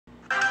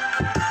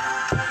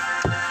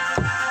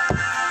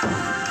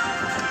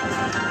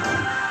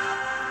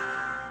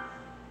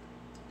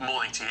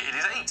Morning to you. It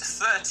is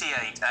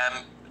 8:38.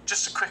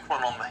 Just a quick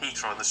one on the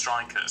Heathrow and the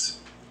strikers,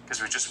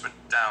 because we just were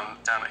down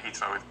at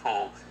Heathrow with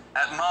Paul.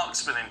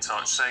 Mark's been in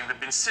touch saying they've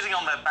been sitting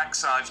on their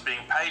backsides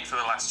being paid for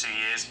the last 2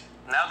 years.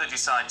 Now they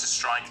decide to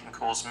strike and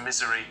cause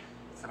misery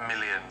for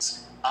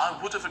millions. I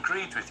would have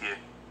agreed with you,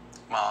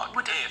 Mark,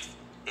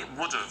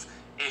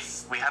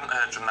 if we hadn't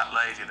heard from that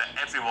lady that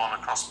everyone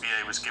across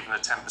BA was given a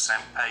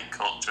 10% pay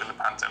cut during the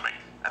pandemic,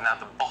 and now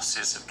the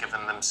bosses have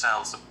given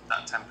themselves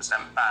that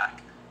 10%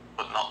 back,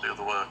 but not the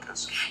other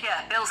workers.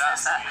 Yeah, Bill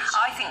says that.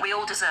 I think we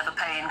all deserve a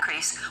pay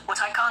increase. What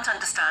I can't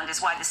understand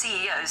is why the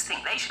CEOs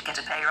think they should get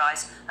a pay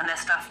rise and their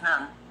staff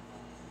none.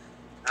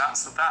 That's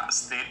something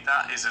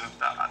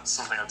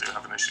I do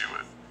have an issue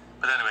with.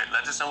 But anyway,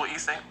 let us know what you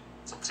think.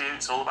 It's up to you.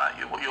 It's all about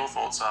you, what your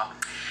thoughts are.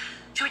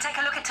 Should we take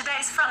a look at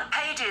today's front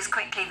pages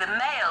quickly? The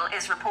Mail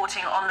is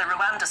reporting on the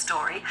Rwanda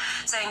story,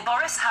 saying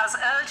Boris has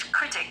urged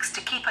critics to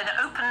keep an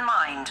open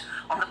mind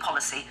on the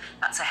policy.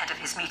 That's ahead of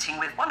his meeting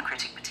with one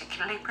critic,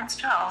 particularly Prince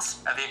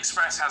Charles. The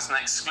Express has an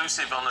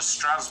exclusive on a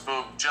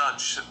Strasbourg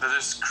judge that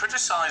has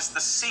criticised the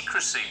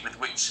secrecy with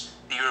which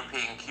the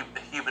European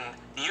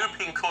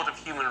Court of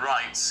Human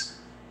Rights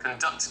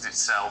conducted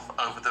itself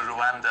over the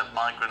Rwanda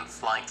migrant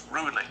flight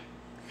ruling.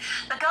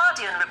 The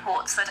Guardian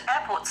reports that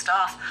airport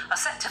staff are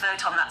set to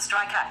vote on that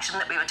strike action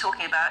that we were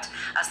talking about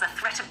as the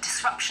threat of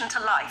disruption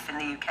to life in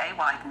the UK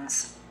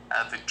widens.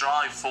 The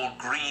drive for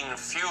green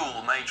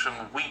fuel made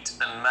from wheat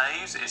and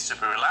maize is to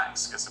be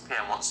relaxed because the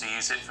PM wants to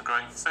use it for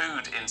growing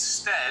food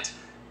instead.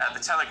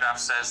 The Telegraph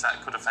says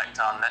that could affect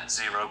our net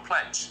zero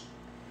pledge.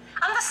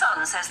 And The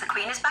Sun says the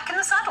Queen is back in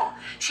the saddle.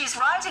 She's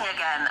riding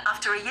again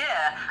after a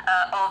year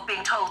of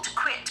being told to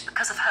quit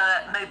because of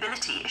her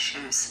mobility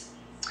issues.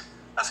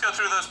 Let's go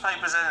through those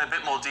papers in a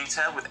bit more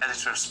detail with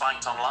editor of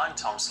Spiked Online,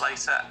 Tom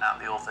Slater,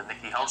 and the author,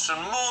 Nikki Hodgson.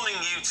 Morning,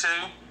 you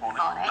two.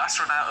 Morning. Last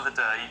run out of the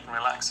day, you can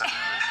relax.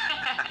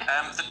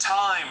 The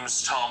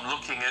Times, Tom,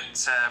 looking at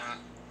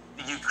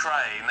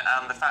Ukraine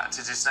and the fact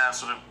it is now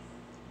sort of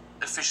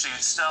officially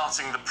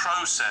starting the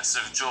process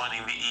of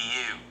joining the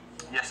EU.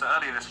 Yes, so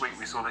earlier this week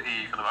we saw the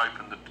EU kind of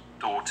open the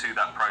door to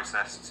that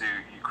process, to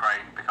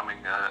Ukraine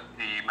becoming an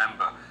EU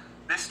member.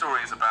 This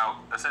story is about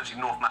essentially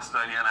North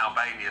Macedonia and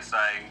Albania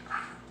saying,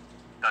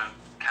 don't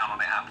count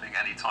on it happening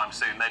anytime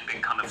soon. They've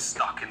been kind of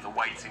stuck in the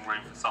waiting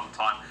room for some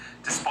time,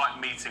 despite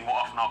meeting what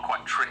often are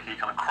quite tricky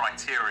kind of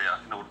criteria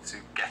in order to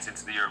get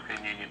into the European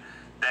Union.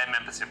 Their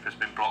membership has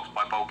been blocked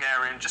by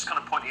Bulgaria, and just kind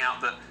of pointing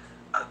out that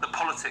the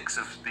politics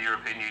of the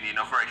European Union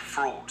are very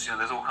fraught. You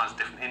know, there's all kinds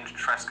of different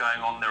interests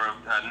going on. There are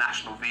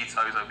national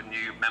vetoes over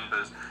new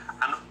members,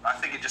 and I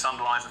think it just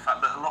underlines the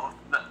fact that a lot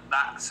of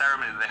that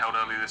ceremony that they held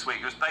earlier this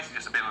week was basically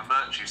just a bit of a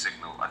virtue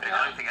signal. I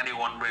don't think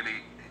anyone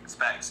really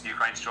expects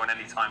Ukraine to join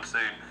anytime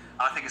soon.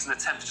 And I think it's an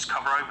attempt to just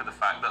cover over the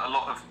fact that a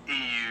lot of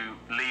EU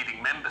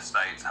leading member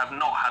states have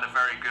not had a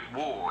very good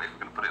war, if we're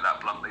going to put it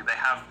that bluntly. They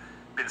have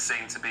been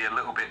seen to be a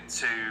little bit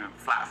too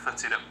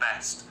flat-footed at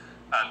best,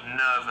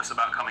 nervous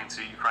about coming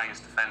to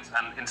Ukraine's defence,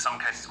 and in some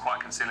cases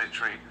quite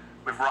conciliatory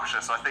with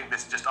Russia. So I think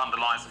this just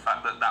underlines the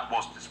fact that that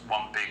was just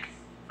one big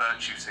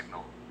virtue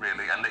signal,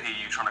 really, and the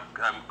EU trying to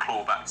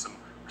claw back some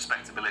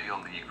respectability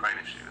on the Ukraine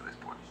issue at this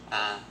point.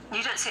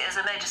 You don't see it as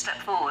a major step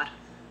forward?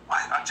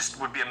 I just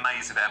would be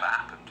amazed if it ever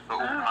happened for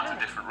all kinds of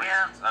different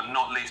reasons,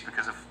 not least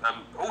because of.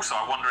 Also,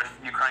 I wonder if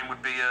Ukraine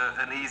would be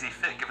an easy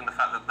fit, given the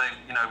fact that they,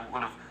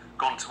 will have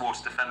gone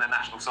towards defend their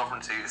national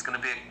sovereignty. It's going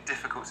to be a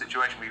difficult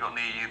situation. We've got an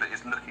EU that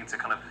is looking to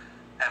kind of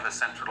ever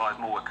centralise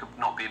more. It could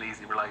not be an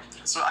easy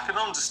relationship. So I can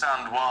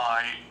understand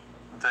why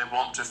they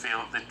want to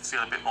feel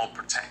a bit more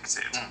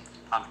protected,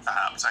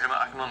 perhaps. I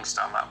can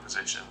understand that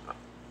position, but.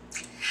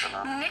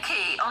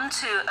 Nikki, on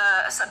to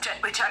a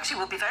subject which actually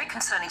will be very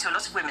concerning to a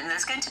lot of women.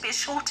 There's going to be a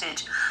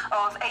shortage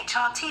of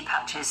HRT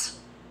patches.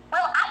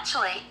 Well,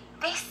 actually,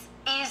 this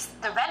is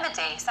the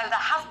remedy. So there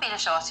has been a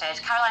shortage.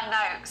 Caroline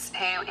Noakes,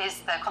 who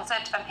is the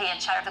Conservative MP and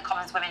chair of the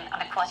Commons Women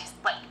and Equality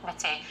Split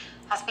Committee,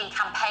 has been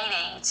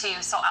campaigning to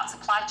sort out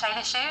supply chain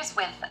issues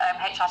with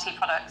HRT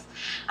products.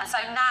 And so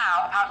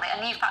now, apparently,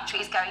 a new factory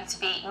is going to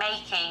be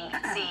making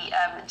the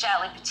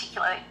gel in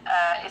particular.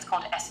 It's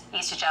called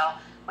Estrogel,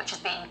 which has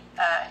been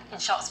in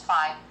short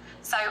supply.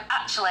 So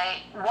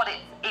actually, what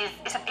it is,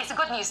 it's a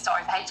good news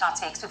story for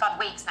HRT, because we've had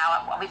weeks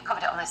now, and we've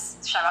covered it on this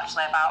show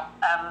actually, about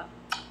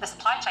the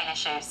supply chain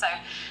issue. So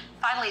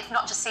finally, it's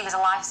not just seen as a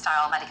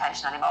lifestyle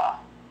medication anymore.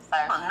 So,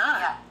 well, no.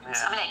 Yeah.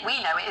 I mean,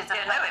 we know it is.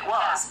 Yeah, no, it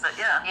was, but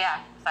yeah. Yeah,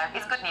 so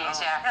it's good news,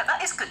 yeah. Yeah,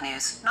 that is good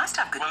news. Nice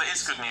to have good news. Well, it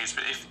is good news,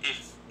 but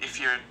if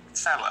you're a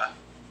fella,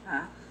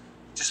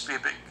 just be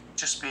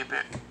a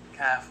bit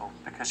careful,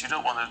 because you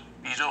don't want to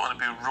be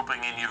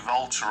rubbing in your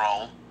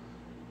Voltarol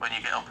when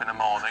you get up in the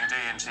morning, do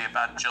you, into your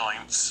bad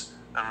joints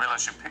and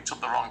realise you picked up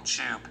the wrong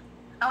tube.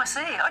 Oh, I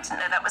see. I didn't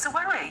know that was a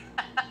worry.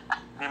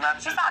 Can you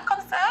imagine? Is that a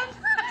concern?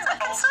 Is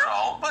that a concern?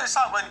 Well, it's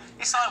like when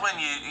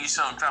you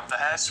sort of grab the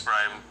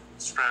hairspray and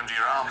spray under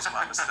your arms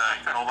by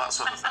mistake and all that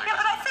sort of thing. Yeah,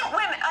 but I think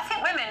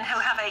women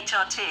who have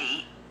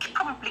HRT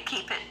probably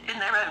keep it in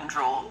their own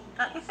drawer,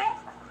 don't you think?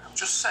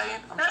 Just saying.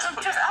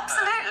 Just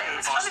absolutely.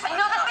 It's funny,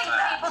 Another thing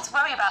for people to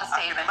worry about, I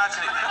Stephen. can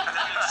imagine it being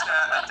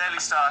a Daily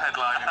Star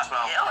headline as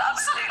well. Oh,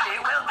 absolutely,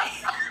 it will be.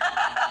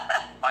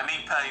 My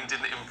knee pain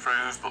didn't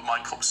improve, but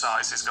my cup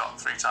size has got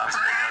 3 times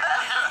bigger.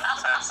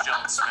 Says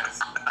John Smith.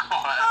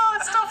 Oh,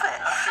 stop it.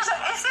 So,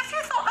 as if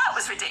you thought that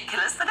was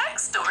ridiculous, the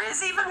next story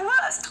is even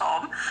worse,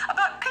 Tom,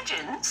 about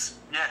pigeons.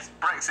 Yes,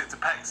 Brexit to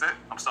Pexit.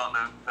 I'm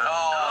starting to...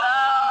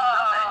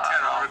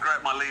 I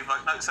regret my leave.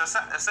 No, so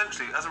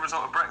essentially, as a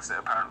result of Brexit,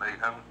 apparently,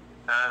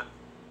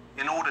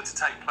 in order to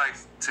take part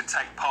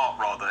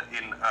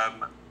in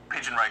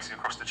pigeon racing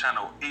across the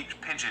Channel,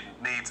 each pigeon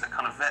needs a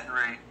kind of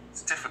veterinary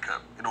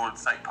certificate in order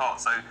to take part.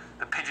 So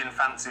the pigeon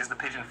fancy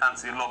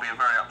lobby are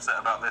very upset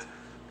about this,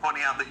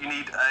 pointing out that you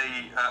need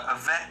a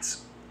vet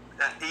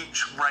at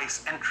each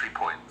race entry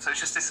point. So it's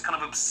just this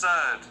kind of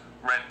absurd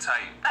red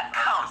tape. That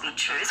can't be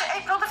true. Is it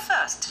April the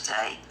 1st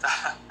today? It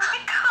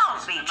can't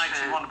be true. It makes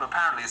you wonder, but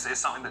apparently it's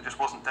something that just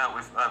wasn't dealt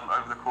with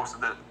over the course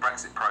of the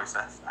Brexit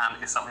process, and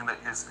it's something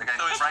that is against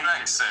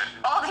Brexit.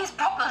 All these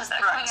problems that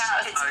are coming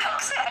out. It's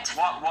Brexit.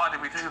 Why did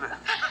we do this?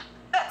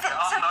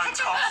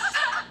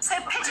 So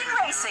pigeon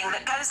racing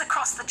that goes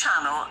across the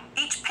Channel,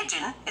 each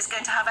pigeon is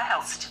going to have a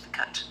health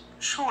certificate.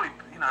 Surely,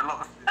 a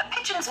lot of...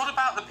 Pigeons... What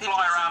about the pigeons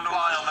who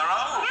fly on their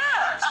own?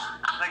 Yeah.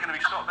 They're going to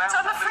be shot down.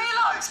 So I'm a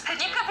freelance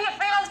pigeon. You could be a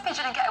freelance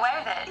pigeon and get away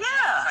with it.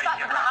 Yeah. It's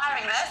like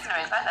hiring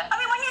mercenaries, aren't they? I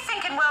mean, when you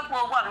think in World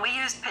War I, we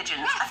used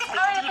pigeons. Yes, I think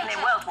we did even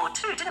in World War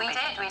II, didn't we?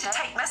 We did. To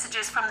take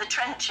messages from the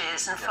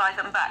trenches and fly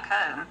them back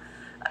home.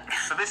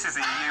 So this is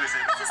the EU, is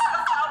it? This is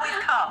how far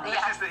we've come.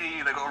 This is the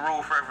EU. They've got a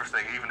rule for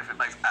everything, even if it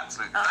makes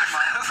absolute no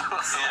sense.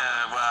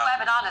 Yeah, well...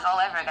 Square bananas all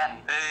over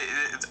again.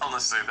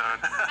 Honestly,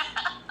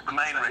 The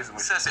main reason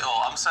it says it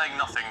all. I'm saying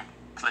nothing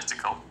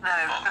political. No,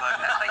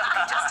 but you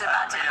can just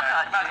imagine.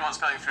 Imagine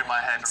what's going through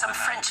my head. Some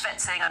French vet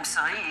saying, I'm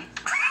sorry.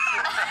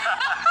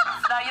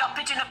 Now your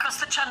pigeon across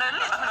the Channel,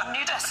 it would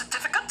need a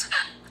certificate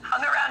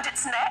hung around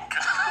its neck,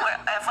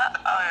 wherever.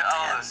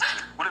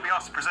 Would it be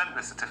asked to present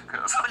this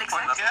certificate? Well,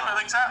 exactly. Yeah,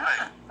 well,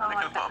 exactly. Oh,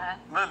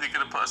 They're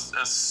going to put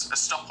a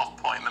stop-off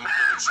point in the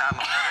middle of the channel.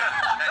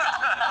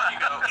 There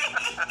you go.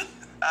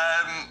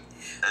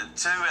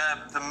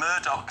 The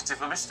Murdoch,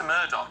 Mr.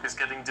 Murdoch is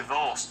getting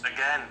divorced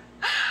again.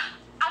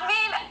 I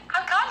mean,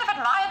 I kind of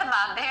admire the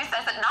man who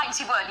says at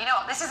 91, you know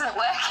what, this isn't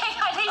working,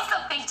 I need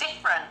something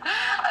different.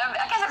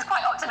 I guess it's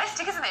quite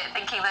optimistic, isn't it,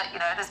 thinking that,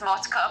 there's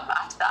more to come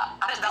after that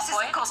point. This is,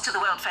 of course, to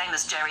the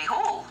world-famous Jerry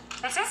Hall.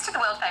 This is to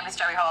the world-famous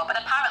Jerry Hall, but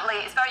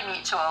apparently it's very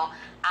mutual,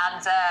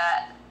 and,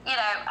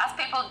 as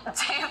people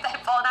do, they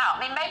fall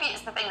out. I mean, maybe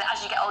it's the thing that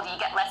as you get older, you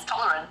get less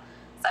tolerant.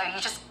 So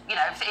you just,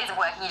 if it isn't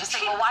working, you just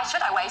think, well, why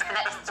should I waste the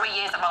next 3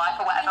 years of my life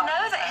or whatever? We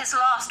know that his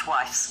last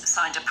wife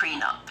signed a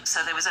prenup,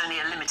 so there was only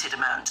a limited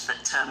amount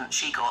that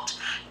she got.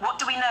 What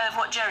do we know of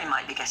what Jerry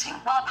might be getting?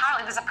 Well,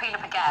 apparently there's a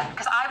prenup again,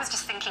 because I was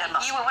just thinking, if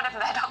you were one of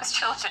Murdoch's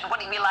children,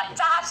 wouldn't you be like,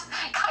 Dad,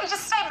 can't you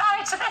just stay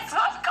married to this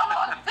one? Come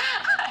on.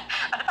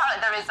 And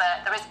apparently there is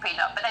a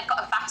prenup, but they've got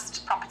a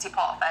vast property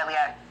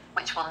portfolio,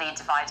 which will need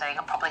dividing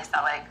and probably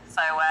selling. So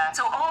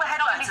all the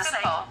headlines are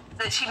saying simple.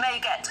 that she may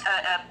get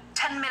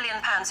 £10 million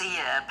a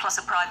year plus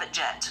a private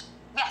jet.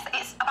 Yes,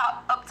 it's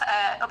about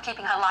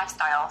upkeeping her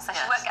lifestyle. So she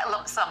won't get a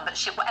lump sum, but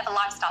whatever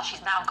lifestyle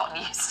she's now gotten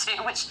used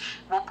to, which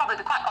will probably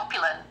be quite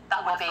opulent,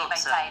 that will be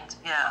maintained. So.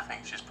 Yeah. I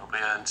think she's probably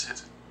earned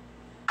it.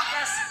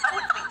 Yes, I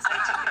would think so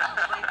too.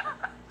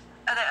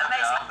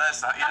 Amazing.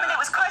 Yeah, I mean, it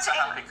was quite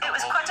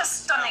a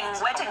stunning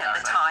wedding at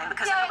the time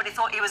because everybody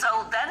thought he was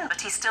old then,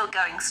 but he's still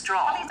going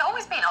strong. Well, he's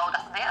always been old,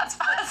 hasn't he? That's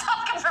far as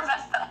I can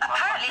remember.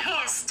 Apparently, he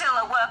is still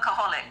a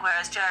workaholic,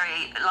 whereas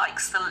Jerry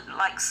likes a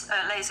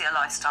lazier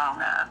lifestyle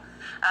now.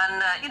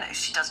 And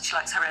she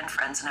likes her own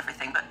friends and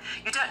everything. But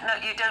we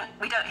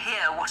don't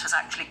hear what has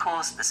actually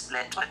caused the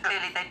split. But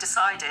clearly, they've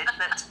decided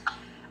that.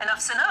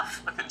 Enough's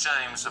enough. Look at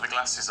James with the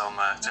glasses on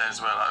there.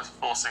 James Willard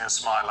forcing a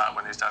smile out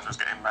when his dad was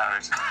getting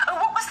married. Oh,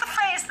 what was the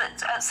phrase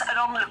that an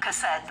onlooker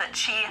said, that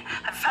she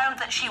had found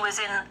that she was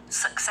in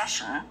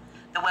Succession,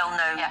 the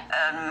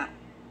well-known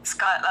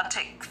Sky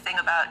Atlantic thing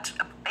about,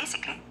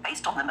 basically,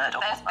 based on the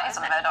Murdoch. Based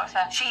on the Murdoch,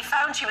 yeah. She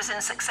found she was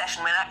in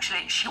Succession when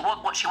actually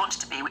what she wanted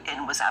to be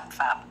in was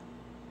AbFab.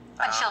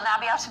 And she'll now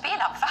be able to be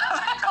an AbFab,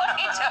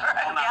 according to her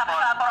own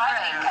AbFab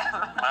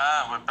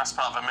Well, best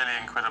part of £1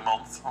 million a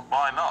month.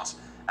 Why not?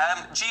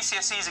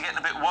 GCSEs are getting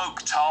a bit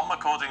woke, Tom,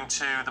 according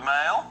to the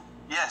Mail.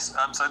 Yes,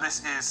 so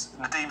this is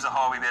Nadeem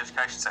Zahawi, the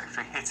Education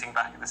Secretary, hitting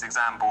back at this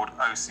exam board,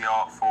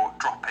 OCR, for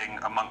dropping,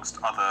 amongst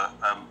other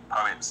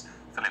poets,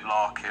 Philip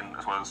Larkin,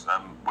 as well as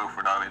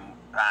Wilfred Owen,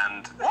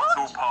 and it's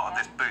all part of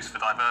this boost for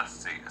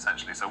diversity,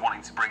 essentially, so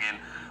wanting to bring in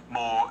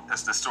more,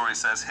 as the story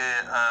says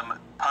here,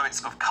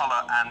 poets of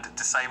colour and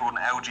disabled and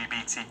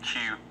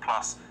LGBTQ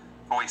plus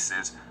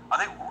voices. I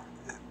think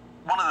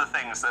one of the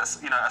things that's,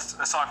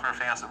 aside from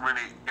everything else that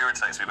really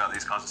irritates me about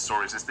these kinds of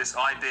stories is this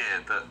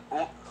idea that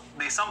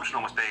the assumption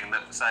almost being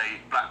that,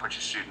 say, black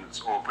British students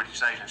or British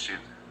Asian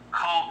students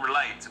can't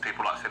relate to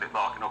people like Philip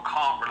Larkin or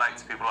can't relate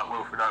to people like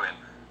Wilfred Owen.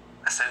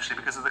 essentially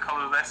because of the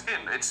colour of their skin.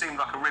 It seemed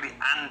like a really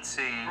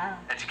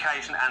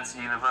anti-education,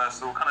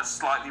 anti-universal, kind of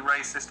slightly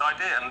racist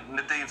idea. And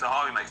Nadeem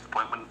Zahawi makes the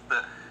point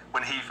that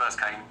when he first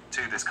came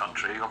to this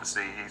country,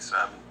 obviously he's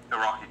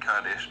Iraqi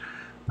Kurdish,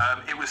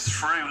 it was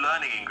through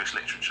learning English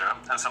literature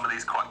and some of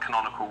these quite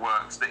canonical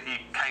works that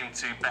he came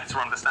to better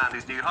understand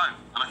his new home.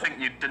 And I think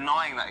you're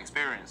denying that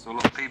experience to a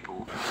lot of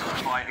people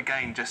by,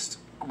 again, just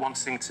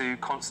wanting to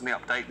constantly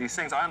update these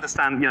things. I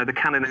understand, you know, the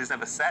canon is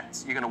never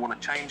set. You're going to want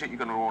to change it. You're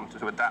going to want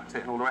to adapt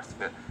it and all the rest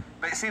of it.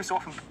 But it seems to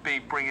often be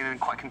bringing in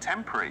quite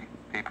contemporary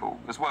people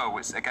as well,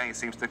 which, again,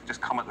 seems to just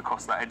come at the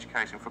cost of that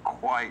education for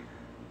quite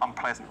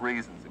unpleasant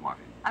reasons, in my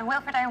view. And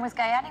Wilfred Owen was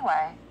gay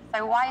anyway.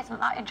 So why isn't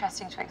that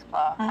interesting to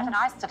explore? I don't know,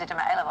 I studied him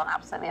at A-level and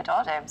absolutely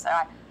adored him. So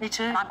Me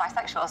too. I'm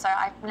bisexual, so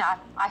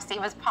I see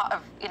him as part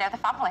of, you know, the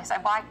family. So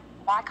why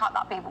can't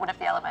that be one of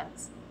the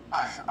elements?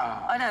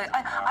 I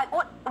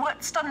know.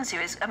 What stuns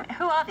you is,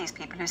 who are these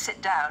people who sit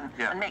down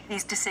and make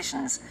these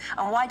decisions?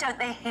 And why don't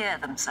they hear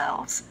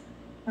themselves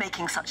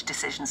making such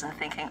decisions and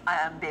thinking, I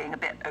am being a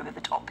bit over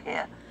the top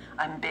here.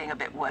 I'm being a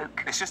bit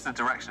woke. It's just the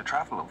direction of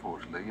travel,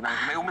 unfortunately. You know,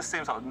 it almost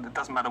seems like it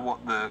doesn't matter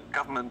what the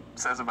government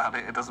says about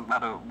it. It doesn't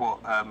matter what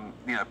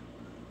you know,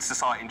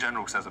 society in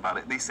general says about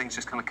it. These things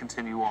just kind of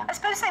continue on. I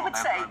suppose they would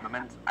say.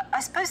 I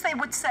suppose they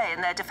would say,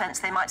 in their defence,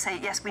 they might say,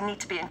 yes, we need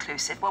to be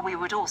inclusive. Well, we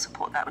would all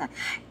support that one,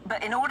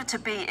 but in order to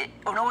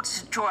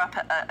draw up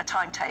a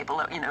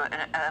timetable, you know,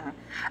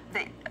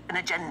 an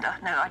agenda.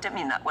 No, I don't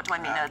mean that. What do I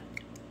mean?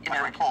 You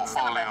know, a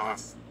portfolio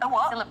of a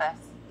what? Syllabus.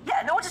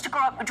 Yeah, in order to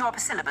draw up a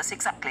syllabus,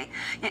 exactly,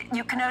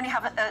 you can only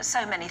have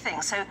so many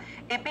things. So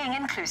it being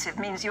inclusive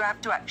means you have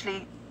to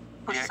actually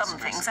push some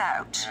things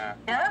out.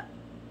 Yeah?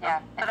 Yeah.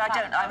 But I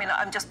don't, I mean,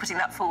 I'm just putting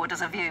that forward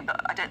as a view, but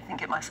I don't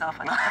think it myself.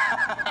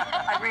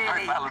 I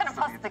really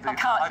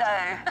can't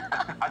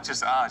know. I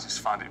just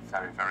find it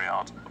very, very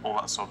odd, all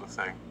that sort of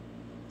thing.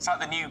 It's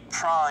like the new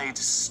Pride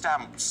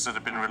stamps that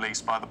have been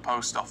released by the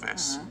post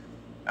office.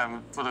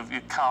 Full of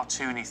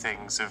cartoony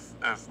things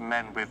of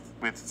men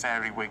with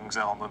fairy wings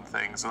on and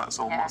things, and that's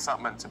all. What's that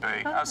meant to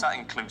be? How's that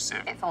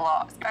inclusive? It's a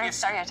lot. It's very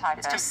stereotyping.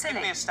 It's just silly.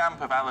 Give me a stamp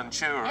of Alan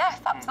Turing.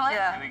 Yes,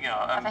 absolutely. You know,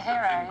 Of a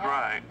hero.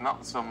 Great,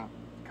 not some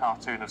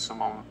cartoon of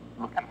someone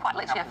looking. Quite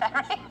literally a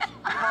fairy.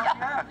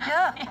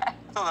 Yeah.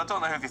 I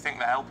don't know who they think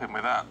they're helping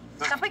with that.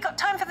 Have we got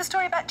time for the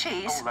story about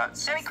cheese? Oh,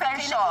 that's very quickly.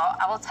 Very short.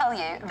 I will tell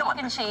you,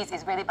 vegan cheese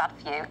is really bad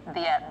for you at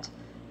the end.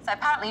 So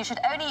apparently you should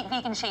only eat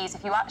vegan cheese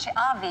if you actually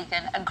are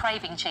vegan and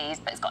craving cheese,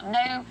 but it's got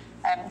no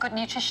good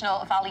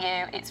nutritional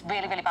value. It's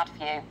really, really bad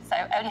for you. So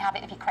only have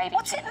it if you're craving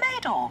cheese. What's it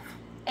made of?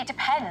 It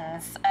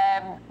depends.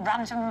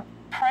 Random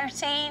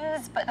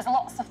proteins, but there's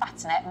lots of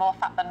fat in it, more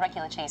fat than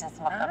regular cheese in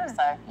some of them.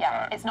 So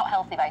yeah, it's not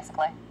healthy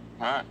basically.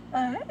 Right.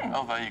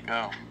 Oh, there you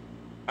go.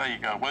 There you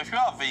go. Well, if you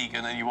are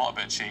vegan and you want a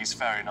bit of cheese,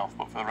 fair enough,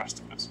 but for the rest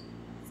of us...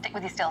 Stick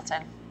with your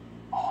Stilton.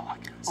 Oh, I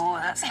like it. Oh,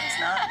 that sounds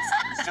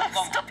nice.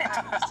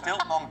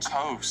 Stilton on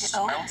toast.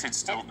 Melted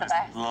Stilton is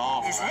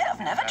lovely. Is it? I've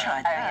never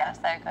tried that. Oh, yeah,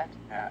 so good.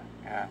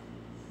 Yeah.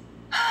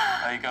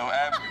 There you go.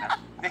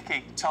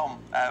 Nikki, Tom,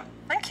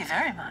 thank you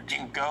very much. you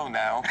can go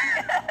now.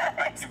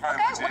 Thank you very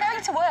much. We're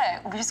going to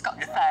work, we've just got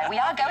to say. We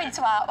are going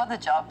to our other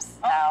jobs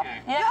now.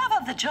 You have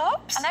other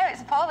jobs? I know,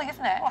 it's appalling,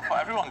 isn't it? I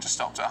thought everyone just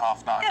stopped at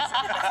 9:30. Yes,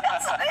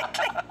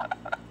 absolutely.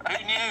 Who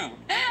knew?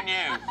 Who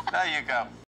knew? There you go.